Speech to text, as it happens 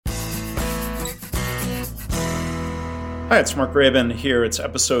Hi, it's Mark Graban here. It's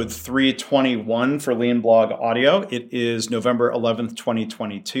episode 321 for Lean Blog Audio. It is November 11th,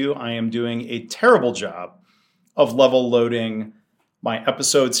 2022. I am doing a terrible job of level loading my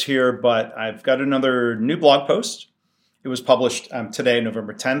episodes here, but I've got another new blog post. It was published today,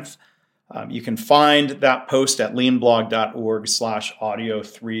 November 10th. You can find that post at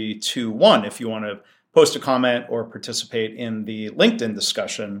leanblog.org/audio321 if you want to post a comment or participate in the LinkedIn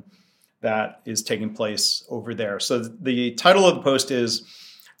discussion that is taking place over there. So the title of the post is,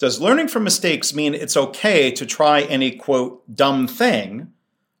 does learning from mistakes mean it's okay to try any, quote, dumb thing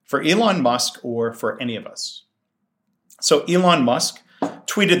for Elon Musk or for any of us? So Elon Musk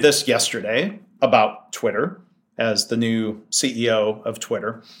tweeted this yesterday about Twitter as the new CEO of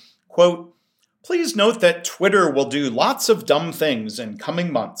Twitter. Quote, please note that Twitter will do lots of dumb things in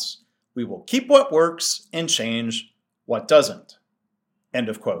coming months. We will keep what works and change what doesn't. End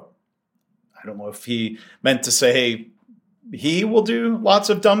of quote. I don't know if he meant to say he will do lots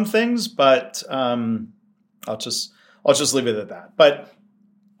of dumb things, but I'll just leave it at that. But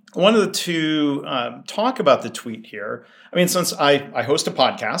I wanted to talk about the tweet here. I mean, since I host a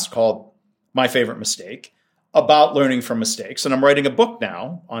podcast called My Favorite Mistake about learning from mistakes, and I'm writing a book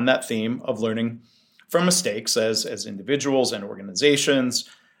now on that theme of learning from mistakes as individuals and organizations.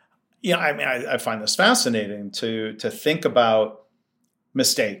 You know, I mean, I find this fascinating to think about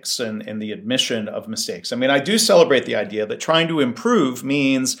mistakes and the admission of mistakes. I mean, I do celebrate the idea that trying to improve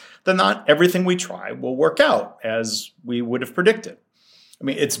means that not everything we try will work out as we would have predicted. I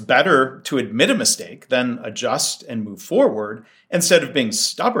mean, it's better to admit a mistake than adjust and move forward instead of being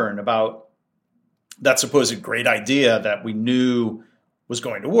stubborn about that supposed great idea that we knew was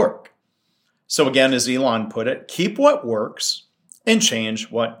going to work. So again, as Elon put it, keep what works and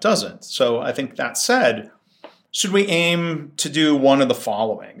change what doesn't. So I think that said, should we aim to do one of the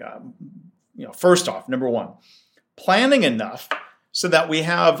following? First off, number one, planning enough so that we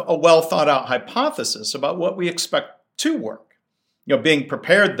have a well thought out hypothesis about what we expect to work. Being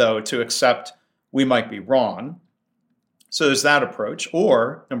prepared, though, to accept we might be wrong. So there's that approach.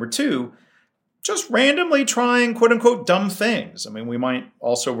 Or number two, just randomly trying quote unquote dumb things. I mean, we might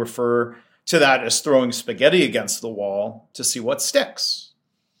also refer to that as throwing spaghetti against the wall to see what sticks.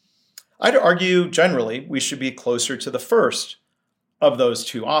 I'd argue generally we should be closer to the first of those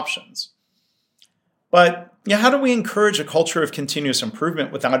two options. But how do we encourage a culture of continuous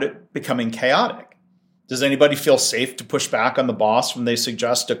improvement without it becoming chaotic? Does anybody feel safe to push back on the boss when they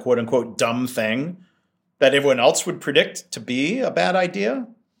suggest a quote unquote dumb thing that everyone else would predict to be a bad idea?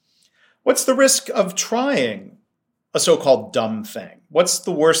 What's the risk of trying a so-called dumb thing? What's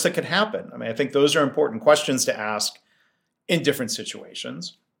the worst that could happen? I mean, I think those are important questions to ask in different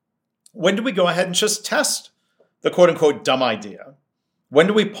situations. When do we go ahead and just test the quote-unquote dumb idea? When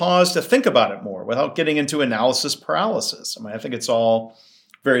do we pause to think about it more without getting into analysis paralysis? I mean, I think it's all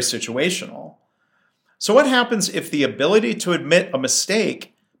very situational. So what happens if the ability to admit a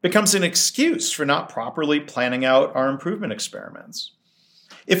mistake becomes an excuse for not properly planning out our improvement experiments?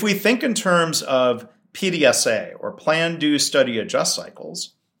 If we think in terms of PDSA, or plan, do, study, adjust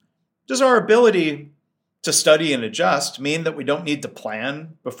cycles, does our ability to study and adjust mean that we don't need to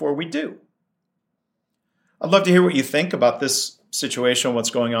plan before we do? I'd love to hear what you think about this situation, what's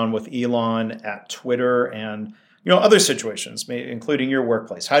going on with Elon at Twitter and other situations, including your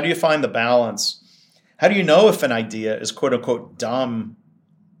workplace. How do you find the balance? How do you know if an idea is quote unquote dumb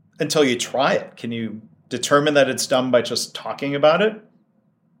until you try it? Can you determine that it's dumb by just talking about it?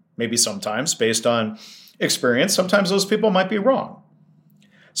 Maybe sometimes based on experience. Sometimes those people might be wrong.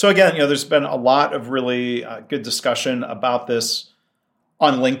 So again, there's been a lot of really good discussion about this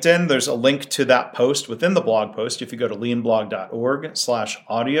on LinkedIn. There's a link to that post within the blog post if you go to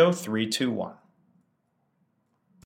leanblog.org/audio321.